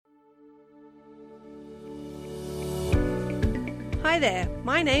Hi there,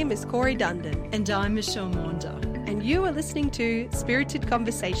 my name is Corey Dundon. And I'm Michelle Maunder. And you are listening to Spirited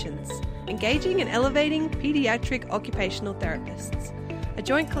Conversations, engaging and elevating paediatric occupational therapists, a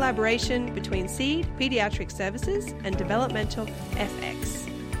joint collaboration between SEED Paediatric Services and Developmental FX.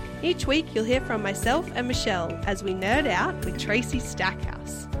 Each week you'll hear from myself and Michelle as we nerd out with Tracy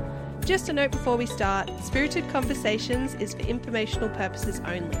Stackhouse. Just a note before we start, Spirited Conversations is for informational purposes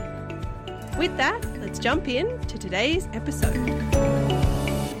only. With that, let's jump in to today's episode.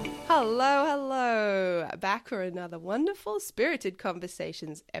 Hello. Back for another wonderful Spirited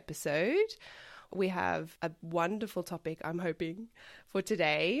Conversations episode. We have a wonderful topic, I'm hoping, for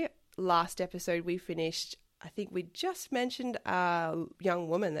today. Last episode we finished, I think we just mentioned a young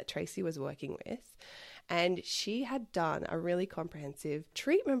woman that Tracy was working with, and she had done a really comprehensive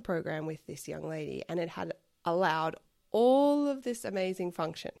treatment program with this young lady, and it had allowed all of this amazing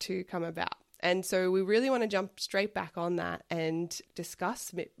function to come about. And so we really want to jump straight back on that and discuss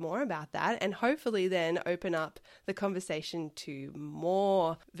a bit more about that, and hopefully then open up the conversation to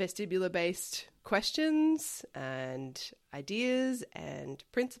more vestibular-based questions and ideas and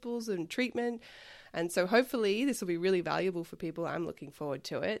principles and treatment. And so hopefully this will be really valuable for people. I'm looking forward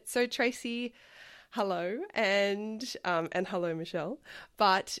to it. So Tracy, hello, and hello, Michelle.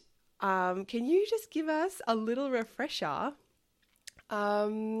 But can you just give us a little refresher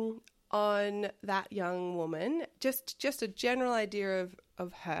on that young woman, just a general idea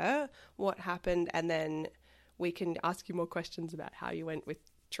of her, what happened, and then we can ask you more questions about how you went with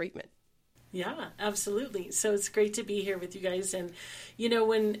treatment. Yeah, absolutely. So it's great to be here with you guys. And, you know,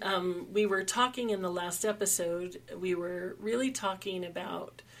 when we were talking in the last episode, we were really talking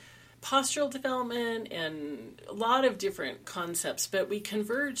about postural development and a lot of different concepts, but we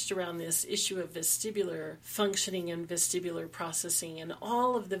converged around this issue of vestibular functioning and vestibular processing and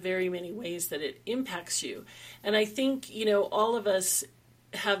all of the very many ways that it impacts you. And I think, you know, all of us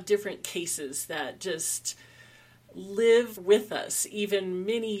have different cases that just live with us even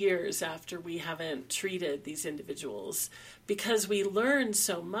many years after we haven't treated these individuals, because we learn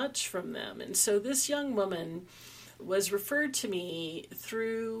so much from them. And so this young woman was referred to me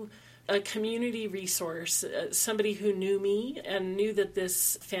through a community resource, somebody who knew me and knew that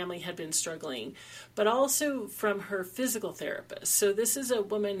this family had been struggling, but also from her physical therapist. So this is a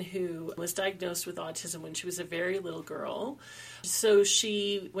woman who was diagnosed with autism when she was a very little girl. So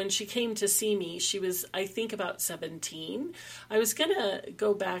when she came to see me, she was, I think, about 17. I was going to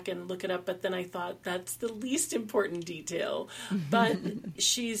go back and look it up, but then I thought that's the least important detail. But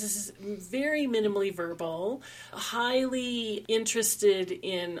she's very minimally verbal, highly interested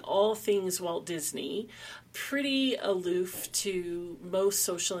in all things Walt Disney, pretty aloof to most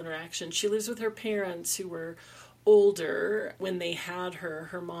social interaction. She lives with her parents who were older when they had her.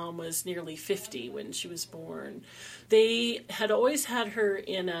 Her mom was nearly 50 when she was born. They had always had her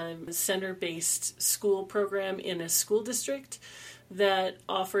in a center-based school program in a school district that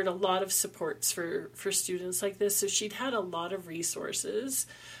offered a lot of supports for students like this. So she'd had a lot of resources,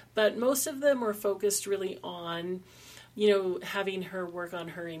 but most of them were focused really on, you know, having her work on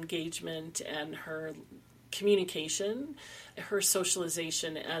her engagement and her communication, her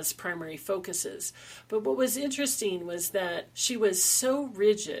socialization as primary focuses. But what was interesting was that she was so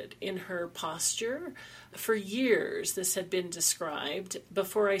rigid in her posture. For years, this had been described.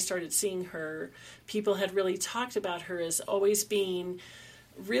 Before I started seeing her, people had really talked about her as always being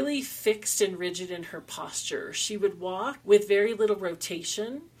really fixed and rigid in her posture. She would walk with very little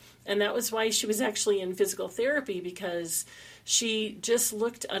rotation, and that was why she was actually in physical therapy, because she just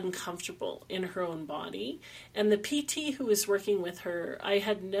looked uncomfortable in her own body. And the PT who was working with her, I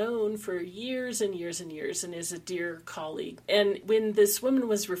had known for years and years and years, and is a dear colleague. And when this woman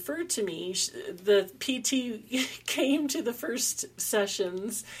was referred to me, the PT came to the first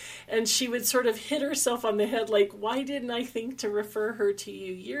sessions, and she would sort of hit herself on the head like, why didn't I think to refer her to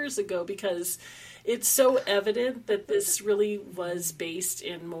you years ago? Because it's so evident that this really was based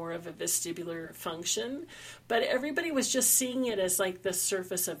in more of a vestibular function, but everybody was just seeing it as like the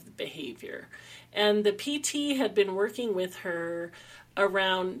surface of the behavior. And the PT had been working with her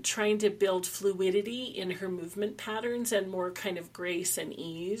around trying to build fluidity in her movement patterns and more kind of grace and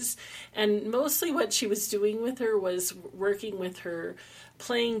ease. And mostly what she was doing with her was working with her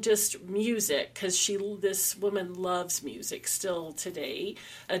playing just music, because this woman loves music still today.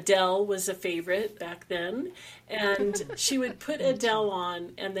 Adele was a favorite back then, and she would put Adele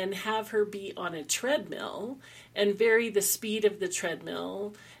on and then have her be on a treadmill and vary the speed of the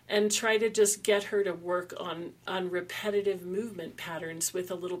treadmill and try to just get her to work on repetitive movement patterns with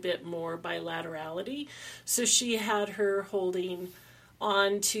a little bit more bilaterality. So she had her holding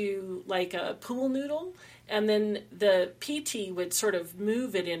onto like a pool noodle. And then the PT would sort of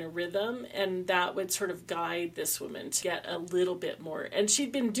move it in a rhythm, and that would sort of guide this woman to get a little bit more. And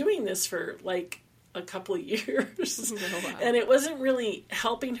she'd been doing this for like a couple of years. Oh, wow. And it wasn't really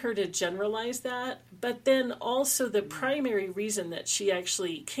helping her to generalize that. But then also the primary reason that she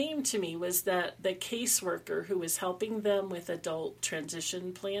actually came to me was that the caseworker who was helping them with adult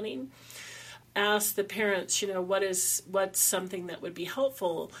transition planning asked the parents, what's something that would be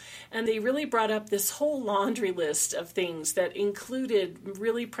helpful. And they really brought up this whole laundry list of things that included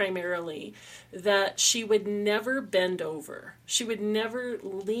really primarily that she would never bend over. She would never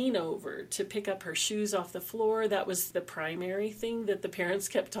lean over to pick up her shoes off the floor. That was the primary thing that the parents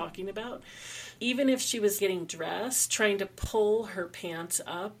kept talking about. Even if she was getting dressed, trying to pull her pants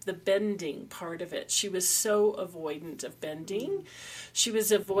up, the bending part of it, she was so avoidant of bending. She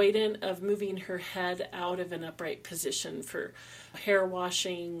was avoidant of moving her head out of an upright position for hair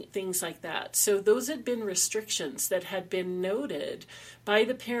washing, things like that. So those had been restrictions that had been noted by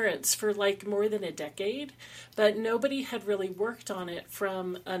the parents for like more than a decade, but nobody had really worked on it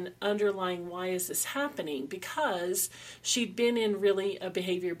from an underlying why is this happening, because she'd been in really a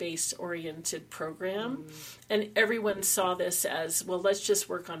behavior-based oriented program, and everyone saw this as, well, let's just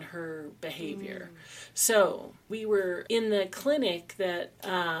work on her behavior. So we were in the clinic that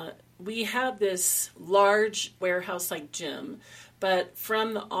we had this large warehouse-like gym, but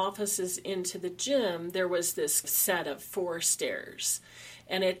from the offices into the gym, there was this set of 4 stairs,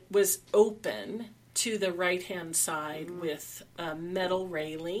 and it was open to the right-hand side with a metal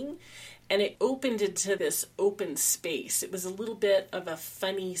railing, and it opened into this open space. It was a little bit of a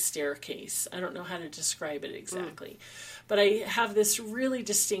funny staircase. I don't know how to describe it exactly. But I have this really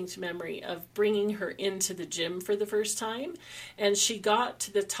distinct memory of bringing her into the gym for the first time, and she got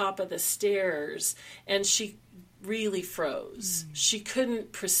to the top of the stairs, and she really froze. She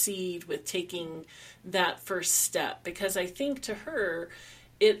couldn't proceed with taking that first step, because I think to her,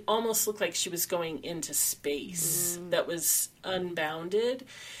 it almost looked like she was going into space that was unbounded.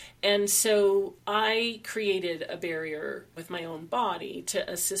 And so I created a barrier with my own body to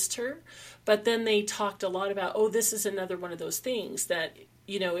assist her. But then they talked a lot about, this is another one of those things that,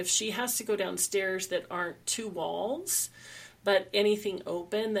 if she has to go downstairs that aren't 2 walls, but anything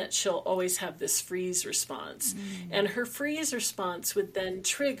open, that she'll always have this freeze response. And her freeze response would then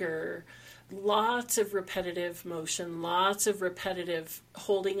trigger lots of repetitive motion, lots of repetitive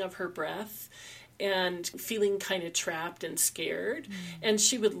holding of her breath, and feeling kind of trapped and scared. And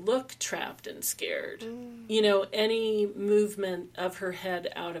she would look trapped and scared. Any movement of her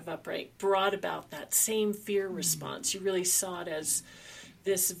head out of upright brought about that same fear response. You really saw it as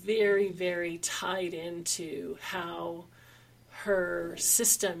this very, very tied into how her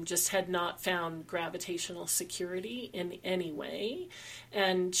system just had not found gravitational security in any way.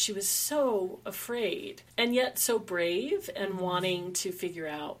 And she was so afraid, and yet so brave and wanting to figure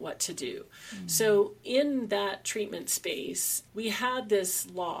out what to do. So in that treatment space, we had this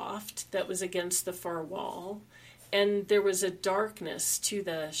loft that was against the far wall, and there was a darkness to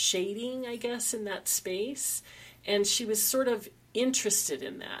the shading, I guess, in that space. And she was sort of interested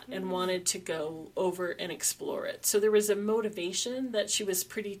in that and wanted to go over and explore it. So there was a motivation that she was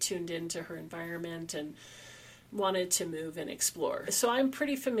pretty tuned into her environment and wanted to move and explore. So I'm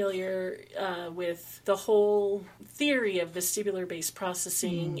pretty familiar with the whole theory of vestibular-based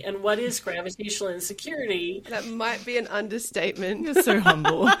processing and what is gravitational insecurity. That might be an understatement. You're so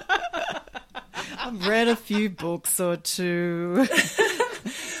humble. I've read a few books or 2.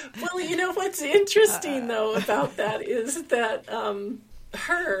 Well, what's interesting, though, about that is that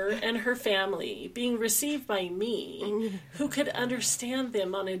her and her family being received by me, who could understand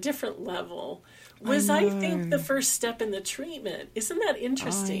them on a different level, was, I think, the first step in the treatment. Isn't that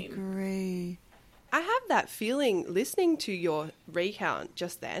interesting? I agree. I have that feeling listening to your recount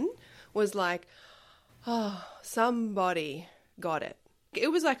just then was like, somebody got it.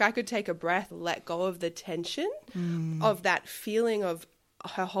 It was like I could take a breath, let go of the tension of that feeling of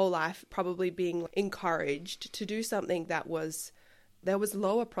her whole life probably being encouraged to do something that there was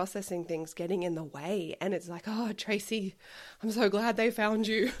lower processing things getting in the way. And it's like, Tracy, I'm so glad they found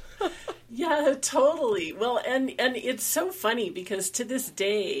you. Yeah, totally. Well, and it's so funny because to this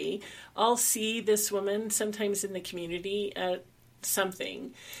day, I'll see this woman sometimes in the community at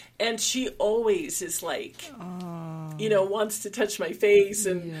something, and she always is like, wants to touch my face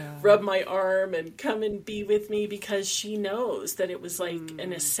and rub my arm and come and be with me, because she knows that it was like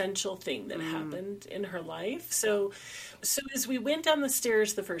an essential thing that happened in her life. So as we went down the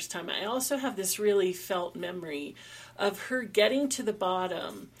stairs the first time, I also have this really felt memory of her getting to the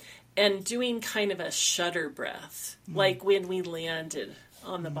bottom and doing kind of a shudder breath, like when we landed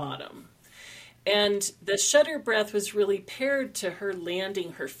on the bottom. And the shudder breath was really paired to her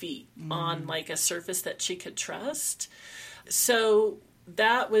landing her feet on like a surface that she could trust. So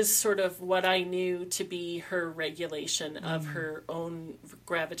that was sort of what I knew to be her regulation of her own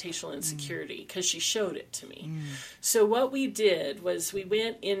gravitational insecurity, because she showed it to me. So what we did was we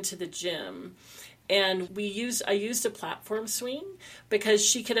went into the gym, and I used a platform swing because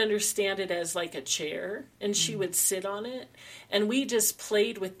she could understand it as like a chair, and she would sit on it. And we just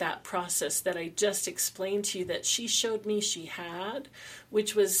played with that process that I just explained to you that she showed me she had,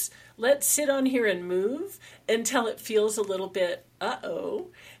 which was, let's sit on here and move until it feels a little bit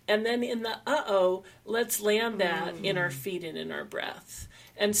uh-oh. And then in the uh-oh, let's land that in our feet and in our breath.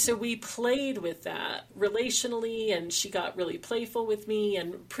 And so we played with that relationally, and she got really playful with me,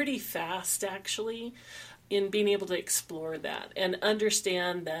 and pretty fast, actually, in being able to explore that and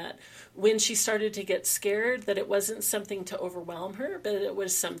understand that when she started to get scared, that it wasn't something to overwhelm her, but it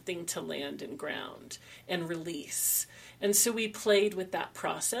was something to land and ground and release. And so we played with that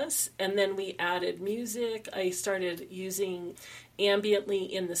process, and then we added music. I started using ambiently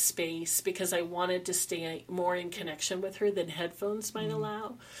in the space because I wanted to stay more in connection with her than headphones might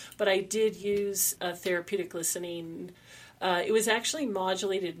allow. But I did use a therapeutic listening. It was actually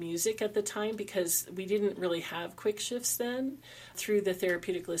modulated music at the time because we didn't really have quick shifts then through the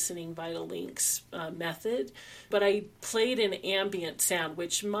therapeutic listening Vital Links method. But I played an ambient sound,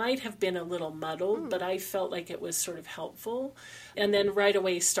 which might have been a little muddled, but I felt like it was sort of helpful. And then right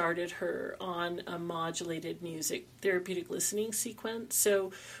away started her on a modulated music therapeutic listening sequence.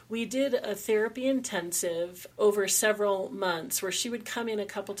 So we did a therapy intensive over several months where she would come in a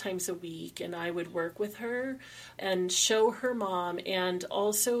couple times a week, and I would work with her and show her mom. And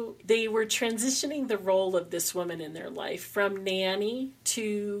also they were transitioning the role of this woman in their life from nanny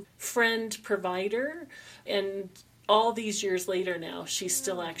to friend provider. And all these years later now, she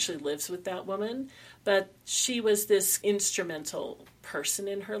still actually lives with that woman, but she was this instrumental person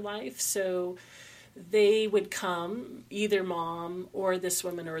in her life. So they would come, either mom or this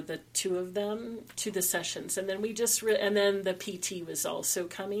woman or the two of them, to the sessions. And then and then the PT was also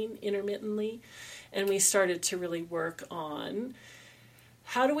coming intermittently. And we started to really work on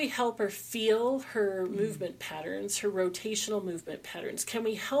how do we help her feel her movement patterns, her rotational movement patterns? Can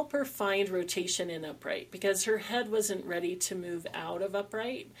we help her find rotation in upright? Because her head wasn't ready to move out of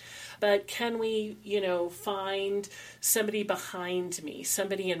upright. But can we, find somebody behind me,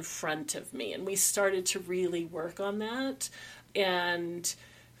 somebody in front of me? And we started to really work on that and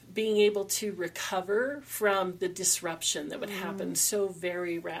being able to recover from the disruption that would happen so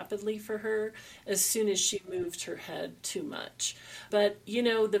very rapidly for her as soon as she moved her head too much. But,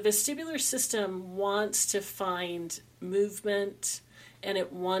 the vestibular system wants to find movement, and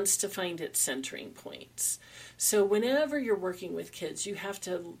it wants to find its centering points. So whenever you're working with kids, you have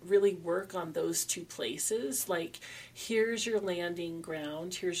to really work on those two places. Like, here's your landing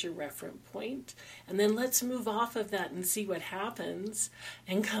ground, here's your referent point, and then let's move off of that and see what happens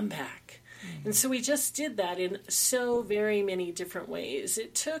and come back. And so we just did that in so very many different ways.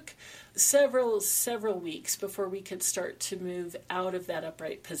 It took several weeks before we could start to move out of that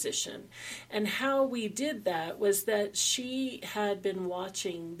upright position. And how we did that was that she had been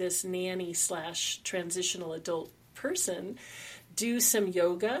watching this nanny / transitional adult person do some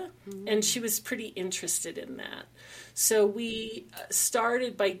yoga, and she was pretty interested in that. So we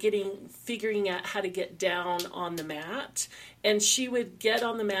started by figuring out how to get down on the mat, and she would get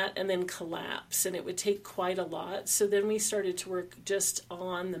on the mat and then collapse, and it would take quite a lot. So then we started to work just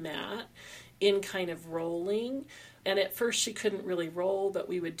on the mat in kind of rolling. And at first she couldn't really roll, but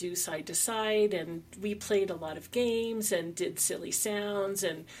we would do side to side, and we played a lot of games and did silly sounds,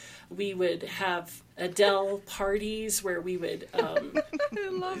 and we would have Adele parties where we would I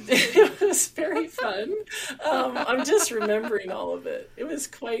loved it. it was very fun. I'm just remembering all of it. It was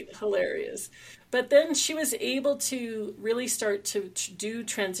quite hilarious. But then she was able to really start to do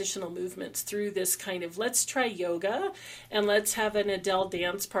transitional movements through this kind of, let's try yoga and let's have an Adele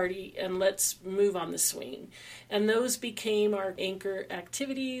dance party and let's move on the swing. And those became our anchor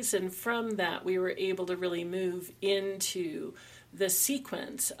activities. And from that, we were able to really move into the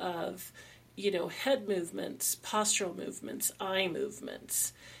sequence of, head movements, postural movements, eye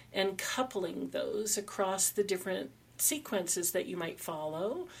movements, and coupling those across the different sequences that you might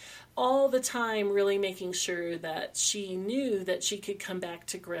follow, all the time really making sure that she knew that she could come back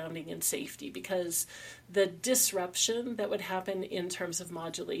to grounding and safety, because the disruption that would happen in terms of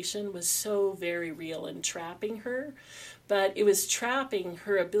modulation was so very real and trapping her. But it was trapping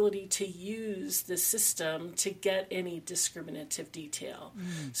her ability to use the system to get any discriminative detail.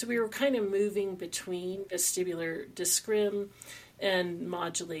 So we were kind of moving between vestibular discrim and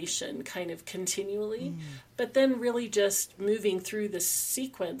modulation kind of continually, but then really just moving through the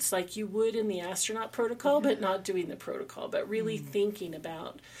sequence like you would in the astronaut protocol, but not doing the protocol, but really thinking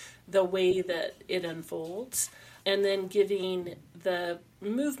about the way that it unfolds, and then giving the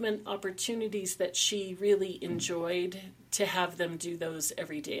movement opportunities that she really enjoyed to have them do those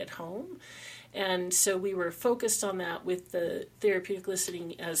every day at home. And so we were focused on that with the therapeutic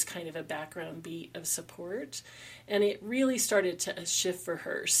listening as kind of a background beat of support. And it really started to shift for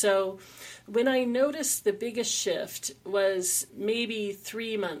her. So when I noticed the biggest shift was maybe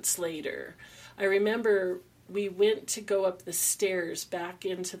 3 months later. I remember we went to go up the stairs back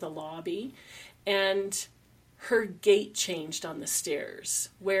into the lobby, and her gait changed on the stairs,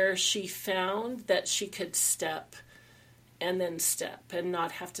 where she found that she could step and then step and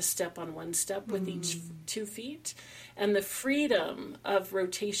not have to step on one step with each 2 feet. And the freedom of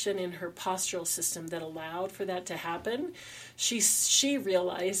rotation in her postural system that allowed for that to happen, she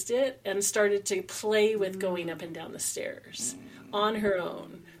realized it and started to play with going up and down the stairs on her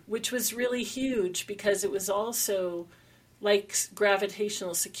own, which was really huge, because it was also like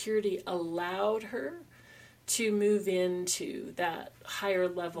gravitational security allowed her to move into that higher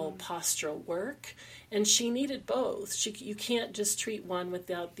level postural work. And she needed both. You can't just treat one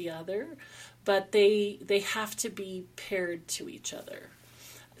without the other, but they have to be paired to each other.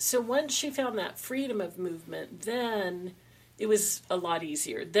 So once she found that freedom of movement, then it was a lot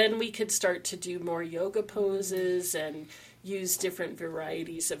easier. Then we could start to do more yoga poses and use different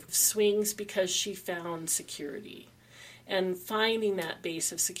varieties of swings, because she found security. And finding that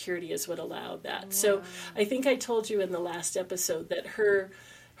base of security is what allowed that. Wow. So I think I told you in the last episode that her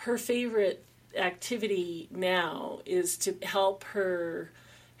favorite activity now is to help her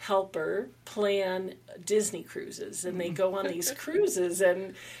helper plan Disney cruises. And they go on these cruises,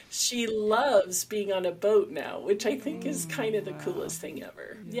 and she loves being on a boat now, which I think is kind of the coolest thing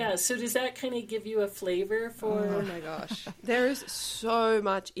ever. Yeah, so does that kind of give you a flavor for... Oh my gosh. There is so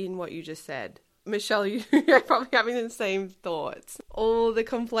much in what you just said. Michelle, you're probably having the same thoughts. All the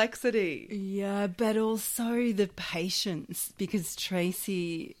complexity. Yeah, but also the patience, because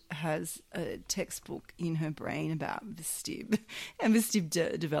Tracy has a textbook in her brain about vestib and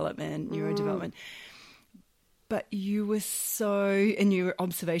vestib development, neurodevelopment. But you were and your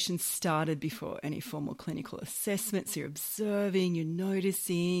observations started before any formal clinical assessments. You're observing, you're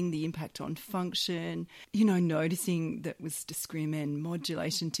noticing the impact on function, noticing that was discrim and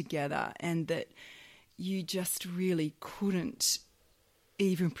modulation together, and that you just really couldn't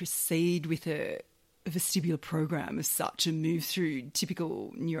even proceed with a vestibular program as such and move through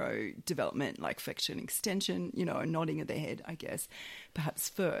typical neurodevelopment like flexion extension, nodding of the head, I guess, perhaps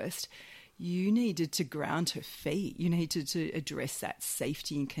first. You needed to ground her feet. You needed to address that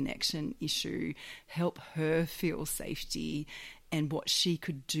safety and connection issue, help her feel safety and what she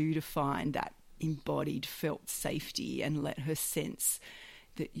could do to find that embodied felt safety, and let her sense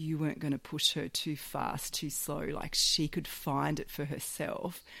that you weren't going to push her too fast, too slow, like she could find it for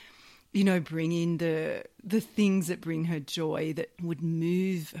herself. Bring in the things that bring her joy, that would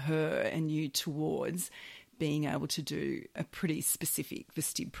move her and you towards being able to do a pretty specific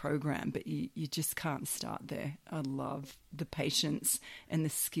vestib program, but you just can't start there. I love the patience and the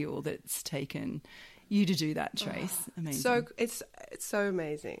skill that's taken you to do that, Trace. Amazing. So it's so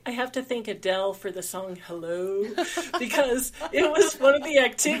amazing. I have to thank Adele for the song Hello, because it was one of the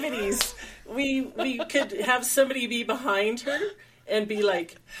activities. We could have somebody be behind her and be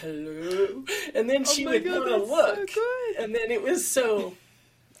like, hello, and then she would want to look. So good. And then it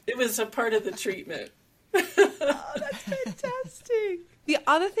was a part of the treatment. Oh, that's fantastic. The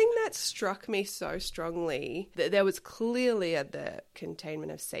other thing that struck me so strongly, that there was clearly the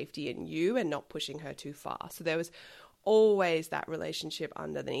containment of safety in you and not pushing her too far. So there was always that relationship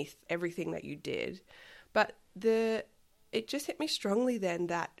underneath everything that you did. But it just hit me strongly then,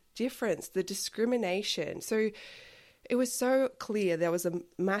 that difference, the discrimination. So it was so clear there was a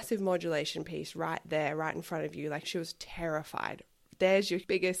massive modulation piece right there, right in front of you. Like, she was terrified. There's your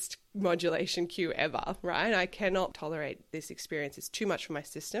biggest modulation cue ever, right? I cannot tolerate this experience. It's too much for my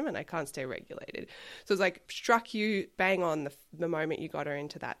system and I can't stay regulated. So it's like struck you bang on the moment you got her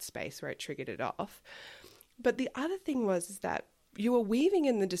into that space where it triggered it off. But the other thing was that you were weaving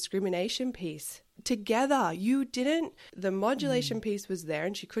in the discrimination piece together. You didn't, the modulation piece was there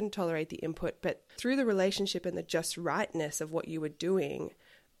and she couldn't tolerate the input, but through the relationship and the just rightness of what you were doing,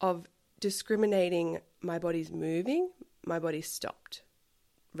 of discriminating, my body's moving, my body's stopped,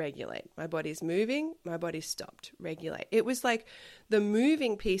 regulate. My body's moving, my body's stopped, regulate. It was like the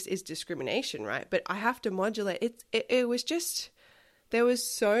moving piece is discrimination, right? But I have to modulate. It was just, there was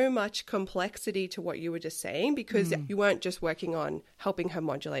so much complexity to what you were just saying, because you weren't just working on helping her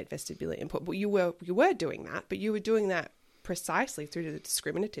modulate vestibular input, but you were doing that, but you were doing that precisely through the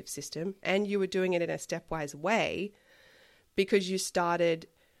discriminative system, and you were doing it in a stepwise way because you started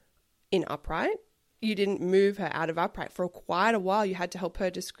in upright. You didn't move her out of upright. For quite a while, you had to help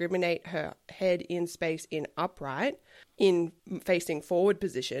her discriminate her head in space in upright, in facing forward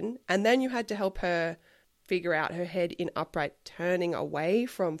position, and then you had to help her figure out her head in upright, turning away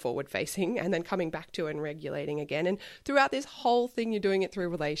from forward facing and then coming back to and regulating again. And throughout this whole thing, you're doing it through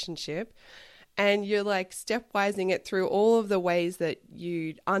relationship, and you're like stepwising it through all of the ways that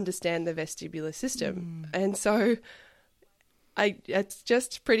you understand the vestibular system. And so it's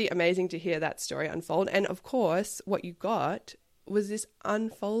just pretty amazing to hear that story unfold. And of course, what you got was this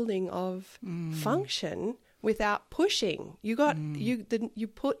unfolding of function without pushing. You got you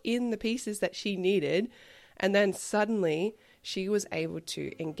put in the pieces that she needed, and then suddenly she was able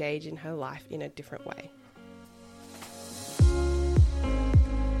to engage in her life in a different way.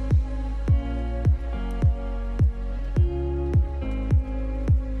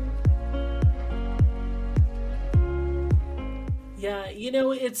 Yeah,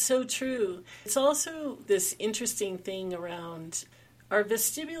 it's so true. It's also this interesting thing around our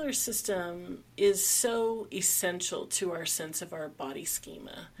vestibular system is so essential to our sense of our body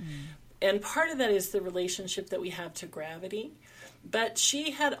schema. And part of that is the relationship that we have to gravity. But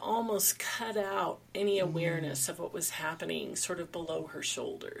she had almost cut out any awareness of what was happening sort of below her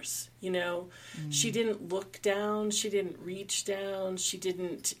shoulders. She didn't look down. She didn't reach down. She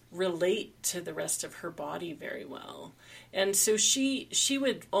didn't relate to the rest of her body very well. And so she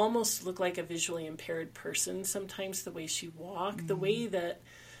would almost look like a visually impaired person sometimes, the way she walked, the way that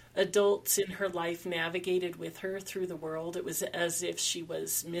adults in her life navigated with her through the world. It was as if she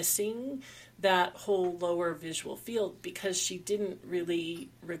was missing that whole lower visual field because she didn't really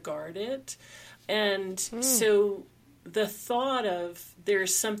regard it. And so the thought of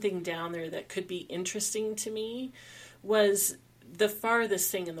there's something down there that could be interesting to me was the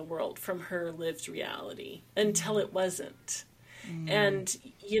farthest thing in the world from her lived reality until it wasn't. And,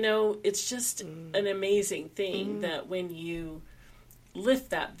 it's just an amazing thing that when you lift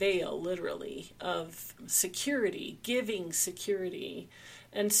that veil, literally, of security, giving security.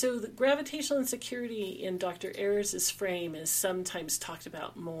 And so the gravitational insecurity in Dr. Ayers' frame is sometimes talked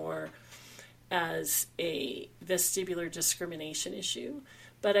about more as a vestibular discrimination issue.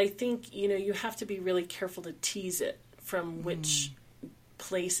 But I think, you have to be really careful to tease it from which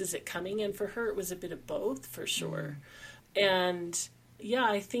place is it coming. And for her, it was a bit of both, for sure. And yeah,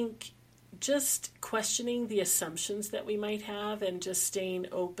 I think just questioning the assumptions that we might have and just staying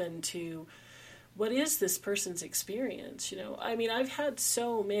open to what is this person's experience. I've had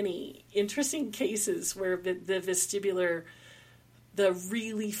so many interesting cases where the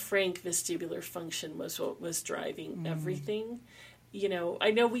really frank vestibular function was what was driving everything.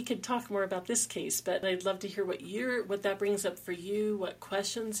 I know we could talk more about this case, but I'd love to hear what that brings up for you, what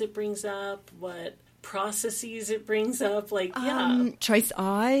questions it brings up, what processes it brings up. Trace,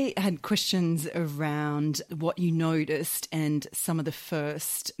 I had questions around what you noticed and some of the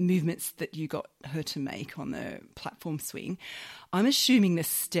first movements that you got her to make on the platform swing. I'm assuming the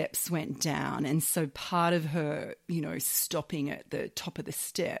steps went down, and so part of her, stopping at the top of the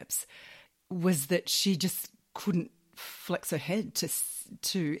steps was that she just couldn't flex her head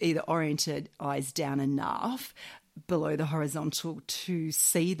to either orient her eyes down enough below the horizontal to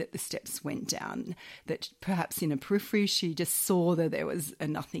see that the steps went down, that perhaps in a periphery she just saw that there was a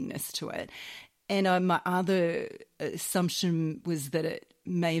nothingness to it. And my other assumption was that it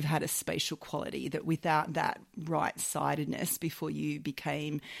may have had a spatial quality, that without that right-sidedness before you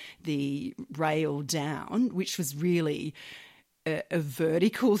became the rail down, which was really a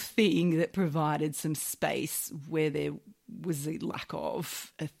vertical thing that provided some space where there was a lack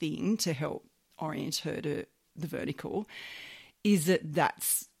of a thing to help orient her to the vertical, is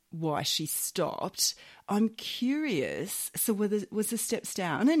that's why she stopped. I'm curious, so was the steps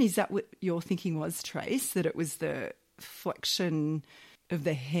down, and is that what your thinking was, Trace, that it was the flexion of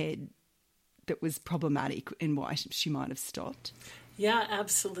the head that was problematic and why she might have stopped? Yeah,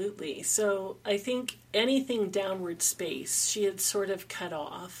 absolutely. So I think anything downward space she had sort of cut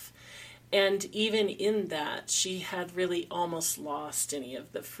off. And even in that, she had really almost lost any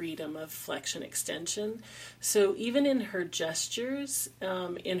of the freedom of flexion extension. So even in her gestures,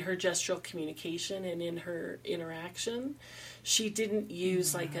 in her gestural communication and in her interaction, she didn't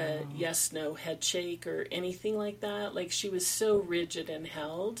use like a yes-no head shake or anything like that. Like, she was so rigid and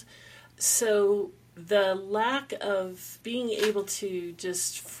held. So the lack of being able to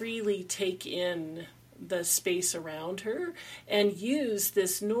just freely take in the space around her and use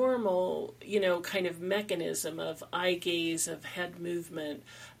this normal, kind of mechanism of eye gaze, of head movement,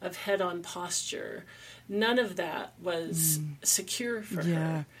 of head-on posture, none of that was secure for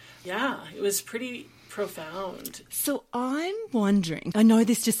her. Yeah, it was pretty profound. So I'm wondering, I know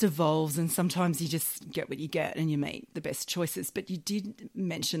this just evolves and sometimes you just get what you get and you make the best choices, but you did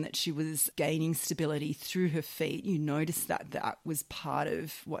mention that she was gaining stability through her feet. You noticed that that was part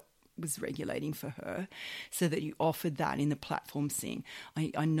of what was regulating for her, so that you offered that in the platform swing.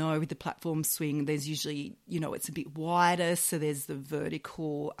 I know with the platform swing, there's usually, it's a bit wider, so there's the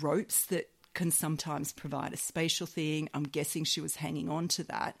vertical ropes that can sometimes provide a spatial thing. I'm guessing she was hanging on to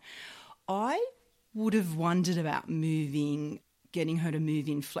that. I would have wondered about getting her to move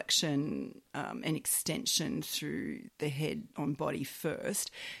in flexion and extension through the head on body first.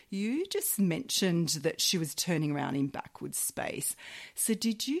 You just mentioned that she was turning around in backward space. So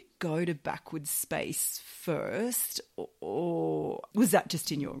did you go to backward space first, or was that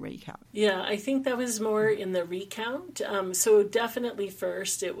just in your recount? Yeah, I think that was more in the recount. So definitely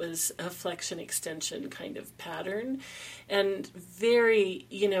first it was a flexion extension kind of pattern. And very,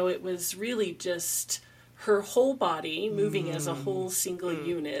 it was really just her whole body moving as a whole single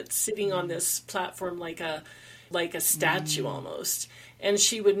unit, sitting on this platform like a statue almost. And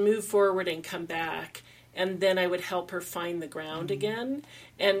she would move forward and come back, and then I would help her find the ground again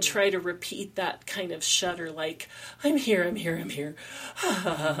and try to repeat that kind of shudder, like, I'm here, I'm here, I'm here.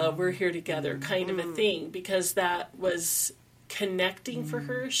 We're here together kind of a thing, because that was connecting for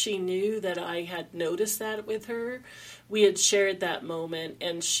her. She knew that I had noticed that with her. We had shared that moment,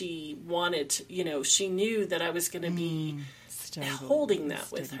 and she wanted, she knew that I was going to be holding that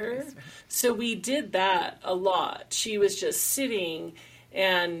with her. So we did that a lot. She was just sitting,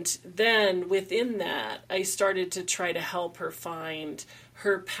 and then within that, I started to try to help her find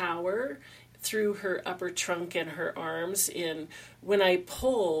her power through her upper trunk and her arms in when I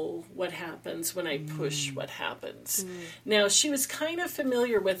pull, what happens, when I push, what happens. Now, she was kind of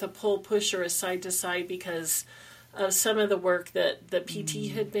familiar with a pull-push or a side-to-side because of some of the work that the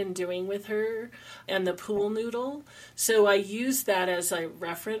PT had been doing with her and the pool noodle. So I used that as a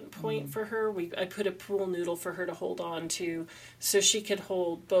reference point for her. I put a pool noodle for her to hold on to so she could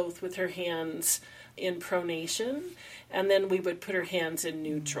hold both with her hands in pronation, and then we would put her hands in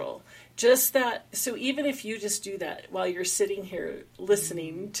neutral. Just that, so even if you just do that while you're sitting here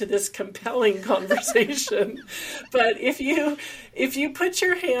listening to this compelling conversation, but if you put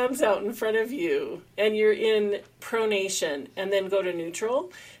your hands out in front of you and you're in pronation and then go to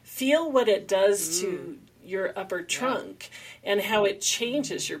neutral, feel what it does to your upper trunk and how it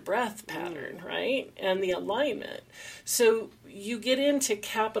changes your breath pattern, right? And the alignment. So you get into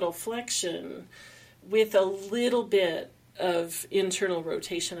capital flexion with a little bit of internal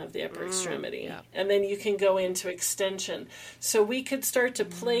rotation of the upper extremity. And then you can go into extension. So we could start to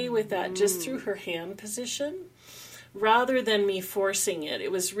play with that just through her hand position rather than me forcing it.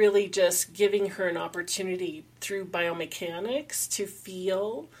 It was really just giving her an opportunity through biomechanics to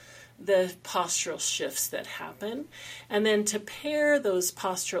feel the postural shifts that happen, and then to pair those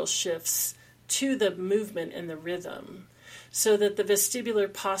postural shifts to the movement and the rhythm, so that the vestibular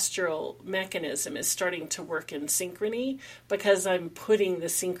postural mechanism is starting to work in synchrony because I'm putting the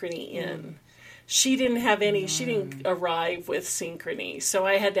synchrony in. She didn't arrive with synchrony, so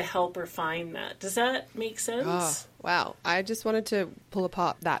I had to help her find that. Does that make sense? Oh, wow. I just wanted to pull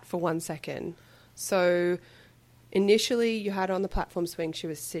apart that for 1 second. So initially you had on the platform swing, she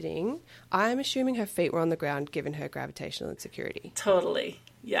was sitting. I'm assuming her feet were on the ground given her gravitational insecurity. Totally.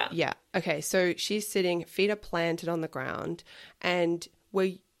 Yeah. Yeah. Okay. So she's sitting, feet are planted on the ground, and were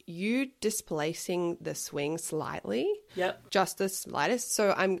you displacing the swing slightly? Yep. Just the slightest.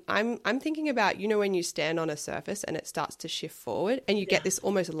 So I'm thinking about, when you stand on a surface and it starts to shift forward and you get this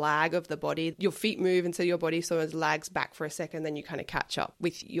almost lag of the body. Your feet move, and so your body sort of lags back for a second, then you kind of catch up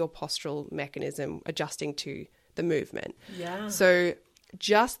with your postural mechanism adjusting to the movement. Yeah. So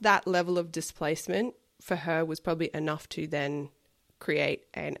just that level of displacement for her was probably enough to then create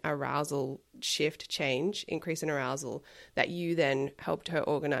an arousal shift, change, increase in arousal that you then helped her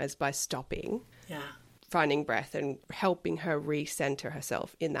organize by stopping, Yeah. finding breath and helping her recenter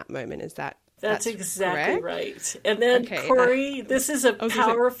herself in that moment. Is that That's exactly correct? right. And then, Okay, Corey, this is a was gonna say-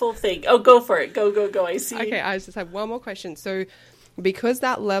 powerful thing. Oh, go for it. Go. I see. Okay, I just have one more question. So, because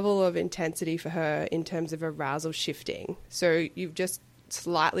that level of intensity for her in terms of arousal shifting, so you've just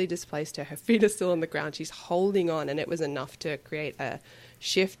slightly displaced her feet are still on the ground, she's holding on, and it was enough to create a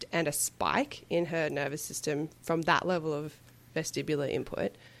shift and a spike in her nervous system from that level of vestibular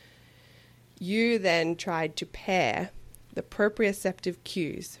input. You then tried to pair the proprioceptive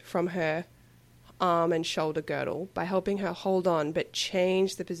cues from her arm and shoulder girdle by helping her hold on but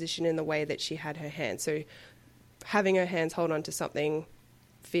change the position in the way that she had her hands. So having her hands hold on to something,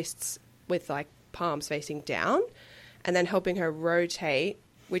 fists with like palms facing down, and then helping her rotate,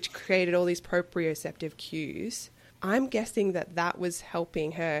 which created all these proprioceptive cues. I'm guessing that that was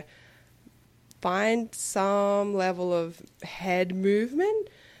helping her find some level of head movement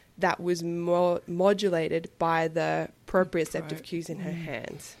that was more modulated by the proprioceptive cues in her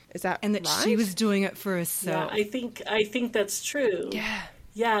hands. Is that And that right? she was doing it for Yeah, herself. I think that's true. Yeah.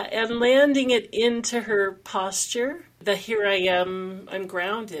 Yeah, and landing it into her posture. The here I am, I'm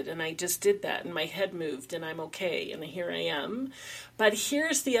grounded, and I just did that, and my head moved, and I'm okay, and here I am. But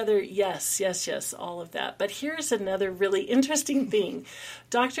here's the other, yes, all of that. But here's another really interesting thing.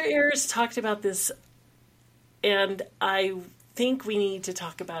 Dr. Ayers talked about this, and I think we need to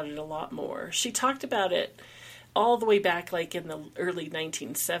talk about it a lot more. She talked about it all the way back like in the early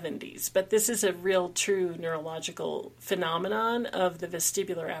 1970s, but this is a real true neurological phenomenon of the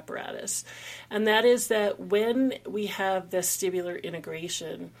vestibular apparatus. And that is that when we have vestibular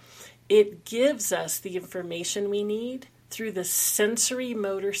integration, it gives us the information we need through the sensory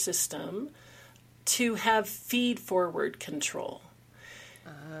motor system to have feed-forward control.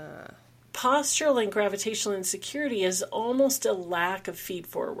 Postural and gravitational insecurity is almost a lack of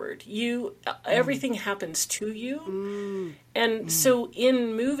feed-forward. Everything happens to you. And so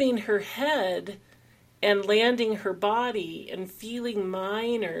in moving her head and landing her body and feeling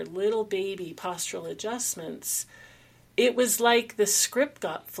minor little baby postural adjustments, it was like the script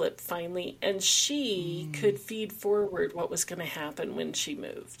got flipped finally, and she could feed forward what was going to happen when she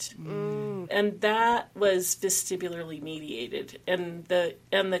moved. And that was vestibularly mediated, and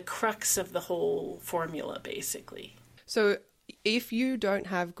the crux of the whole formula, basically. So if you don't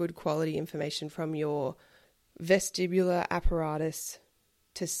have good quality information from your vestibular apparatus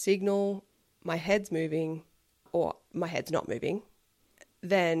to signal my head's moving or my head's not moving,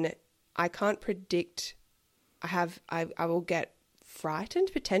 then I can't predict. I will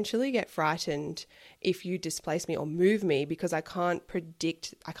potentially get frightened if you displace me or move me, because I can't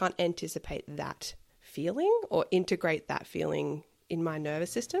anticipate that feeling or integrate that feeling in my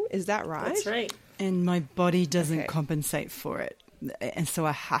nervous system. Is that right? That's right. And my body doesn't Okay. compensate for it. And so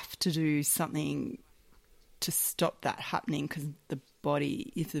I have to do something to stop that happening, because the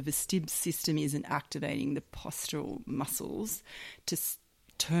body, if the vestib system isn't activating the postural muscles to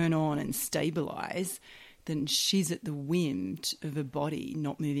turn on and stabilize, then she's at the whim of her body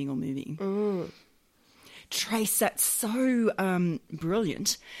not moving or moving. Trace, that's so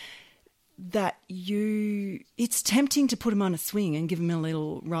brilliant that it's tempting to put them on a swing and give them a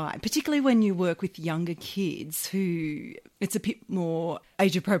little ride, particularly when you work with younger kids who it's a bit more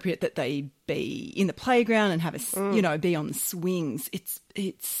age appropriate that they be in the playground and have be on the swings.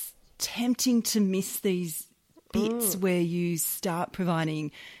 It's tempting to miss these bits where you start providing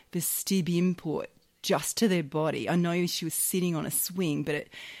vestib input just to their body. I know she was sitting on a swing, but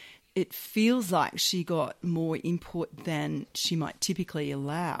it feels like she got more input than she might typically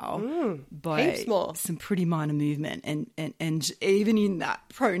allow by heaps more. some pretty minor movement. And even in that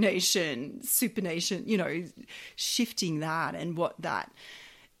pronation, supination, shifting that and what that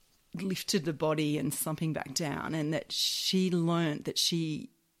lifted the body and slumping back down, and that she learnt that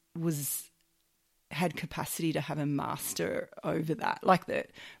she had capacity to have a master over that. Like that,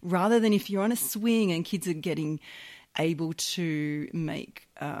 rather than if you're on a swing and kids are getting able to make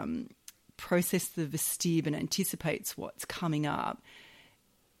process the vestib and anticipates what's coming up,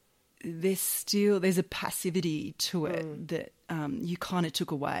 there's a passivity to it that you kind of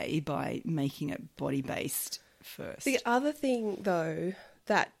took away by making it body based first. The other thing, though,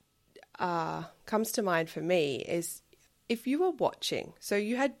 that comes to mind for me is if you were watching, so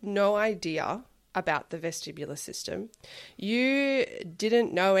you had no idea about the vestibular system, you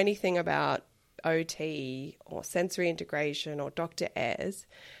didn't know anything about OT or sensory integration or Dr. Ayers,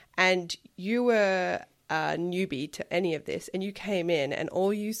 and you were a newbie to any of this, and you came in and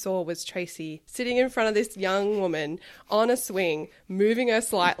all you saw was Tracy sitting in front of this young woman on a swing, moving her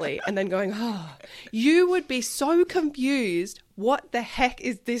slightly and then going, you would be so confused. What the heck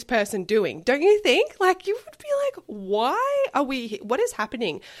is this person doing? Don't you think? Like, you would be like, what is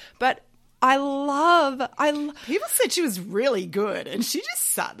happening? But I love. People said she was really good, and she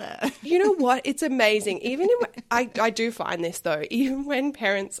just sat there. You know what? It's amazing. Even in, I do find this though. Even when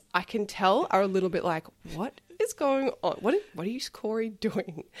parents, I can tell, are a little bit like, "What is going on? What are you, Corey,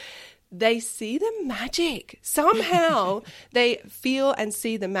 doing?" They see the magic. Somehow they feel and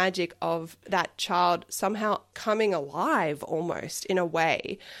see the magic of that child somehow coming alive almost in a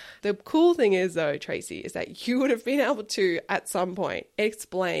way. The cool thing is though, Tracy, is that you would have been able to at some point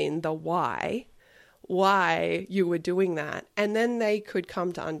explain the why you were doing that. And then they could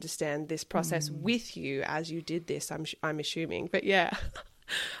come to understand this process with you as you did this, I'm assuming. But yeah.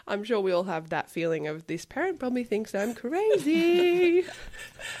 I'm sure we all have that feeling of this parent probably thinks I'm crazy.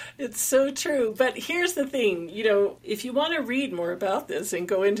 It's so true. But here's the thing, if you want to read more about this and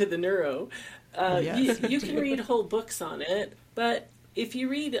go into the neuro, you can read whole books on it. But if you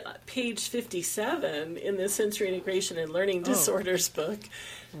read page 57 in the Sensory Integration and Learning Disorders book,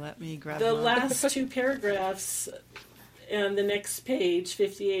 let me grab the mine. last two paragraphs and the next page,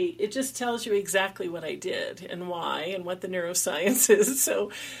 58, it just tells you exactly what I did and why and what the neuroscience is.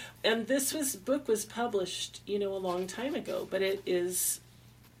 So, and this book was published, a long time ago, but it's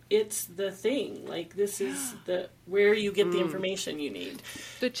the thing. Like, this is where you get the information you need.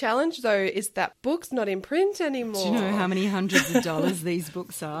 The challenge, though, is that book's not in print anymore. Do you know how many hundreds of dollars these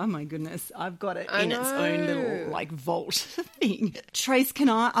books are? My goodness, I've got it in its own little vault thing. Trace,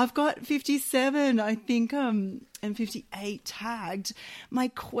 I've got 57, I think, and 58 tagged. My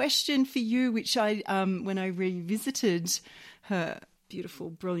question for you, which I, when I revisited her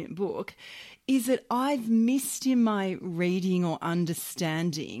beautiful, brilliant book, is that I've missed in my reading or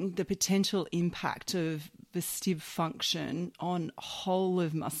understanding the potential impact of vestibular function on whole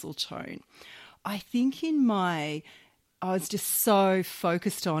of muscle tone. I think I was just so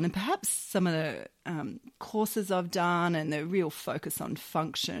focused on, and perhaps some of the courses I've done and the real focus on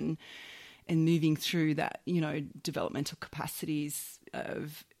function and moving through that, developmental capacities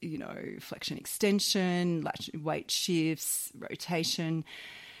of, flexion extension, weight shifts, rotation,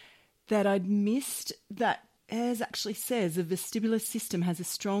 that I'd missed that, as actually says, the vestibular system has a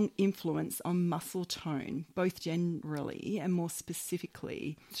strong influence on muscle tone, both generally and more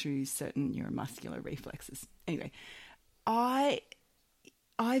specifically through certain neuromuscular reflexes. Anyway,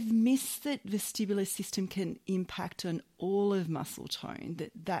 I've missed that vestibular system can impact on all of muscle tone,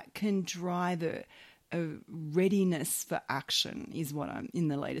 that can drive a readiness for action is what I'm in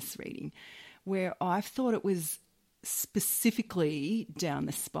the latest reading, where I've thought it was specifically down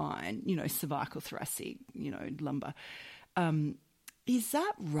the spine, cervical, thoracic, lumbar. Is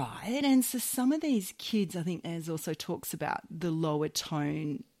that right? And so some of these kids, I think there's also talks about the lower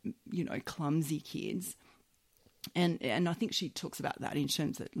tone, clumsy kids. And I think she talks about that in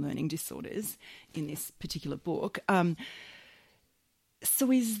terms of learning disorders in this particular book.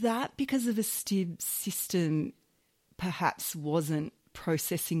 So is that because the vestibular system perhaps wasn't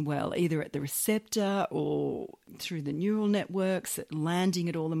processing well, either at the receptor or through the neural networks, landing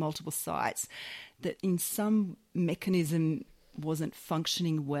at all the multiple sites, that in some mechanism wasn't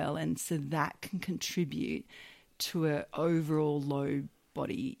functioning well, and so that can contribute to an overall low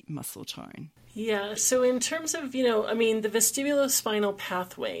body muscle tone? Yeah, so in terms of, the vestibulospinal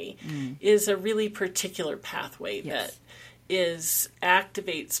pathway is a really particular pathway that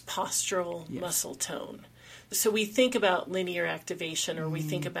activates postural muscle tone. So we think about linear activation, or we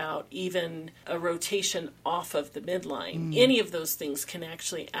think about even a rotation off of the midline. Any of those things can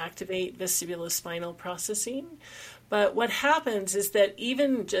actually activate vestibulospinal processing. But what happens is that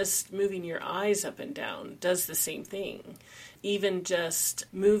even just moving your eyes up and down does the same thing. Even just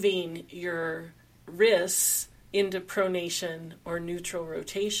moving your wrists into pronation or neutral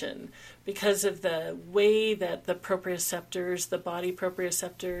rotation, because of the way that the proprioceptors, the body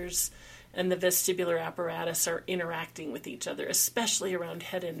proprioceptors, and the vestibular apparatus are interacting with each other, especially around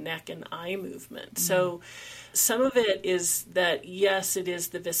head and neck and eye movement. So some of it is that, yes, it is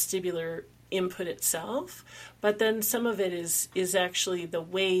the vestibular input itself, but then some of it is actually the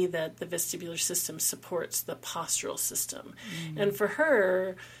way that the vestibular system supports the postural system. And for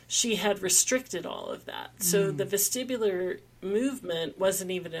her, she had restricted all of that. So the vestibular movement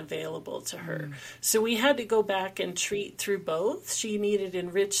wasn't even available to her. So we had to go back and treat through both. She needed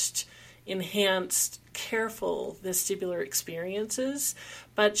enriched, enhanced, careful vestibular experiences,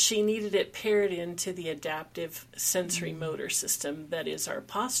 but she needed it paired into the adaptive sensory motor system that is our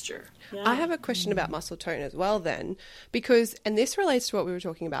posture. Yeah. I have a question about muscle tone as well then, because, and this relates to what we were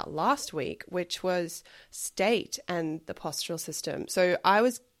talking about last week, which was state and the postural system. So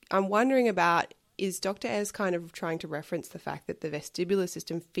I'm wondering about, is Dr. Ayres kind of trying to reference the fact that the vestibular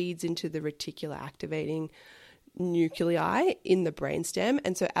system feeds into the reticular activating nuclei in the brainstem.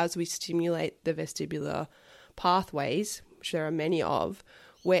 And so as we stimulate the vestibular pathways, which there are many of,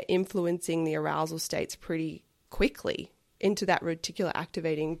 we're influencing the arousal states pretty quickly into that reticular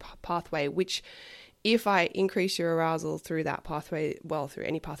activating pathway, which if I increase your arousal through that pathway, well, through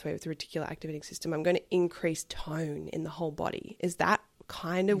any pathway with the reticular activating system, I'm going to increase tone in the whole body. Is that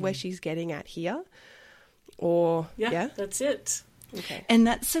kind of where she's getting at here? Or yeah, that's it. Okay. And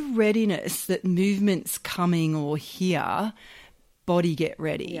that's a readiness that movement's coming or here, body get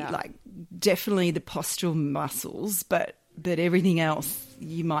ready. Yeah. Like definitely the postural muscles, but everything else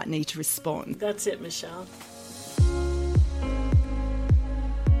you might need to respond. That's it, Michelle.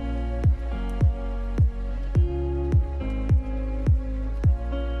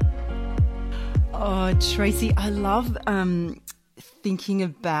 Oh, Tracy, I love thinking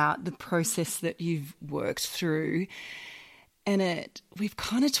about the process that you've worked through. And we've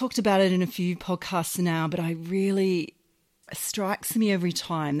kind of talked about it in a few podcasts now, but it strikes me every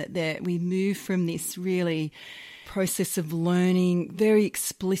time that we move from this really process of learning very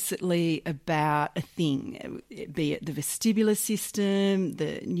explicitly about a thing, be it the vestibular system,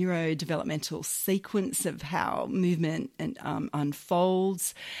 the neurodevelopmental sequence of how movement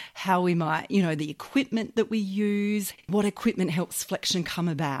unfolds, how we might, the equipment that we use, what equipment helps flexion come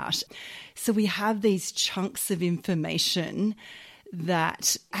about. So we have these chunks of information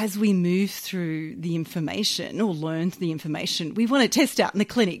that as we move through the information or learn the information, we want to test out in the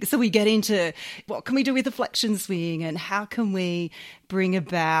clinic. So we get into what can we do with the flexion swing and how can we bring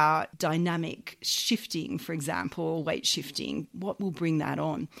about dynamic shifting, for example, weight shifting, what will bring that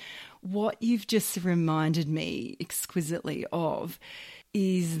on. What you've just reminded me exquisitely of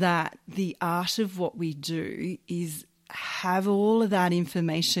is that the art of what we do is have all of that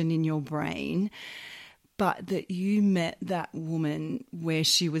information in your brain, but that you met that woman where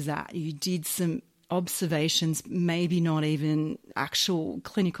she was at. You did some observations, maybe not even actual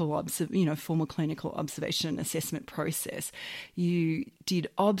clinical, formal clinical observation assessment process. You did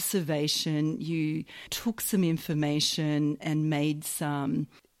observation, you took some information and made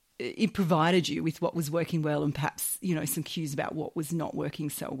it provided you with what was working well and perhaps, some cues about what was not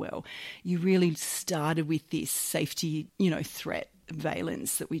working so well. You really started with this safety, threat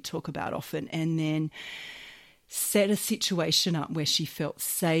valence that we talk about often, and then set a situation up where she felt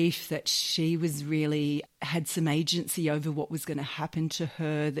safe, that she was really had some agency over what was going to happen to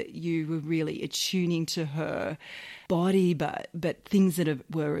her, that you were really attuning to her body, but things that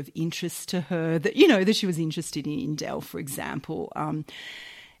were of interest to her, that, that she was interested in Dell, for example,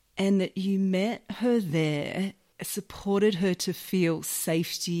 and that you met her there, supported her to feel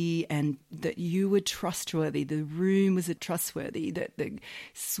safety and that you were trustworthy. The room was trustworthy, that the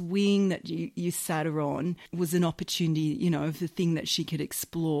swing that you sat her on was an opportunity, of the thing that she could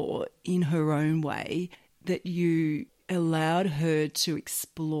explore in her own way, that you allowed her to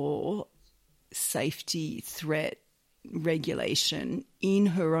explore safety, threat, regulation in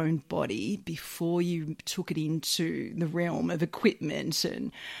her own body before you took it into the realm of equipment,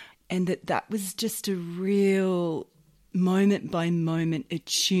 and that was just a real moment by moment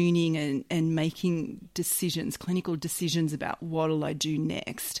attuning and making decisions, clinical decisions about what'll I do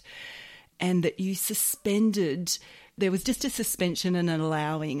next. And that you suspended, there was just a suspension and an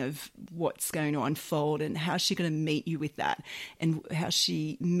allowing of what's going to unfold and how she's going to meet you with that, and how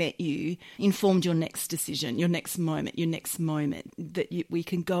she met you informed your next decision, your next moment, that we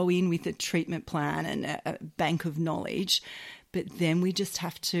can go in with a treatment plan and a bank of knowledge. But then we just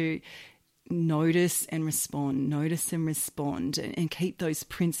have to notice and respond and keep those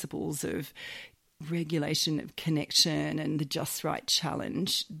principles of regulation, of connection and the just right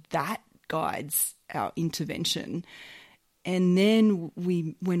challenge. That guides our intervention. And then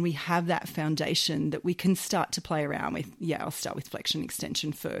when we have that foundation, that we can start to play around with, I'll start with flexion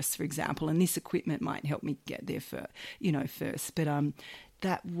extension first, for example, and this equipment might help me get there first. But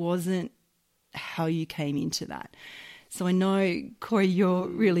that wasn't how you came into that. So I know, Corey, you're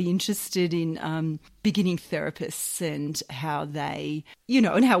really interested in beginning therapists and how they,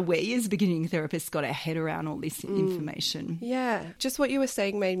 and how we as beginning therapists got our head around all this information. Yeah, just what you were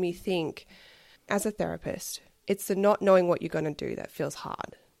saying made me think, as a therapist, it's the not knowing what you're going to do that feels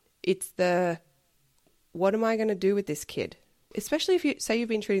hard. It's the, what am I going to do with this kid? Especially if you say you've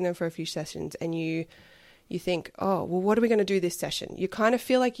been treating them for a few sessions and you think, oh, well, what are we going to do this session? You kind of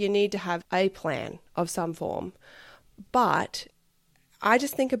feel like you need to have a plan of some form. But I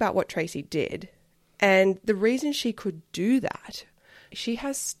just think about what Tracy did, and the reason she could do that, she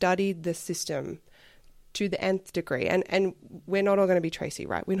has studied the system to the nth degree, and we're not all going to be Tracy,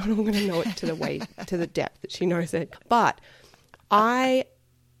 right? We're not all going to know it to the depth that she knows it. But I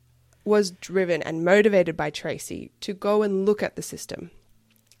was driven and motivated by Tracy to go and look at the system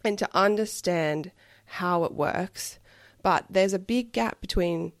and to understand how it works. But there's a big gap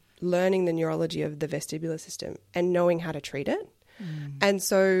between learning the neurology of the vestibular system and knowing how to treat it. And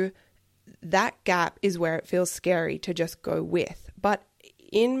so that gap is where it feels scary to just go with. But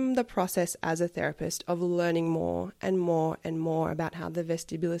in the process as a therapist of learning more and more and more about how the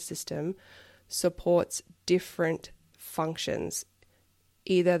vestibular system supports different functions,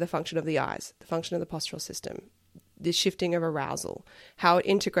 either the function of the eyes, the function of the postural system, the shifting of arousal, how it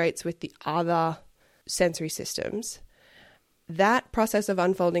integrates with the other sensory systems. That process of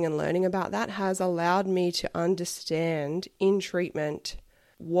unfolding and learning about that has allowed me to understand in treatment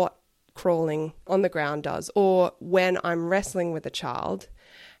what crawling on the ground does, or when I'm wrestling with a child,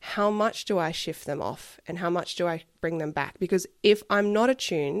 how much do I shift them off and how much do I bring them back? Because if I'm not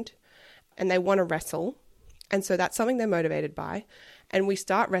attuned and they want to wrestle, and so that's something they're motivated by, and we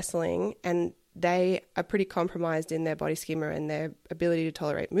start wrestling and they are pretty compromised in their body schema and their ability to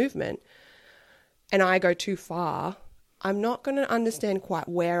tolerate movement, and I go too far, I'm not going to understand quite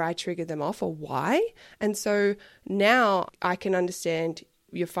where I triggered them off or why. And so now I can understand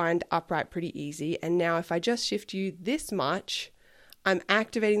you find upright pretty easy. And now if I just shift you this much, I'm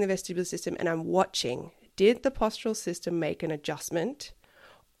activating the vestibular system and I'm watching. Did the postural system make an adjustment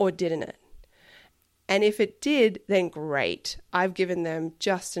or didn't it? And if it did, then great. I've given them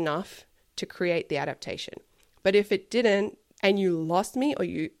just enough to create the adaptation. But if it didn't, and you lost me, or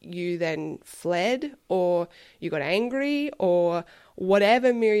you then fled, or you got angry, or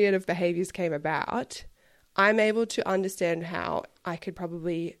whatever myriad of behaviors came about, I'm able to understand how I could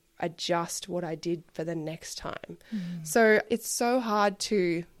probably adjust what I did for the next time. So it's so hard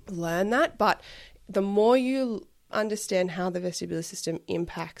to learn that, but the more you understand how the vestibular system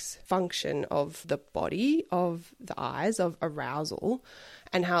impacts function of the body, of the eyes, of arousal,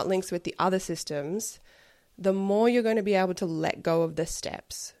 and how it links with the other systems, the more you're going to be able to let go of the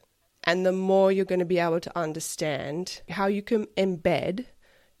steps, and the more you're going to be able to understand how you can embed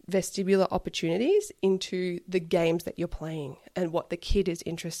vestibular opportunities into the games that you're playing and what the kid is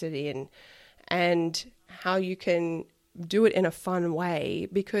interested in, and how you can do it in a fun way.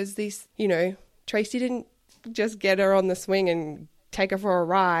 Because these, Tracy didn't just get her on the swing and take her for a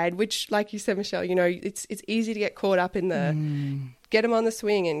ride, which, like you said, Michelle, it's easy to get caught up in the get them on the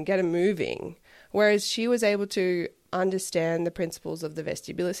swing and get them moving. Whereas she was able to understand the principles of the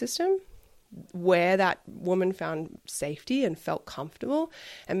vestibular system, where that woman found safety and felt comfortable,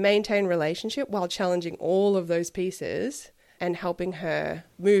 and maintain relationship while challenging all of those pieces and helping her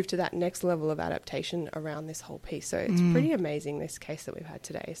move to that next level of adaptation around this whole piece. So it's pretty amazing, this case that we've had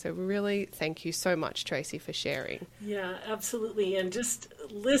today. So really thank you so much, Tracy, for sharing. Yeah, absolutely. And just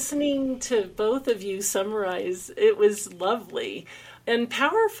listening to both of you summarize, it was lovely and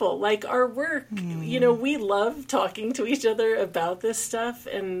powerful. Like our work, we love talking to each other about this stuff,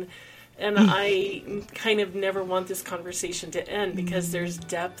 and I kind of never want this conversation to end because there's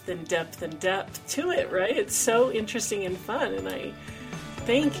depth and depth and depth to it, right? It's so interesting and fun, and I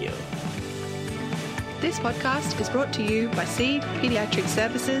thank you. This podcast is brought to you by Seed Pediatric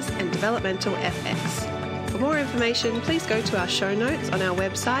Services and Developmental FX. For more information, please go to our show notes on our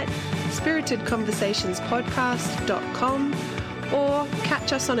website, spiritedconversationspodcast.com, or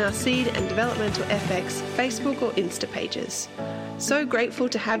catch us on our Seed and Developmental FX Facebook or Insta pages. So grateful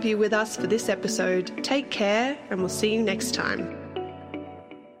to have you with us for this episode. Take care, and we'll see you next time.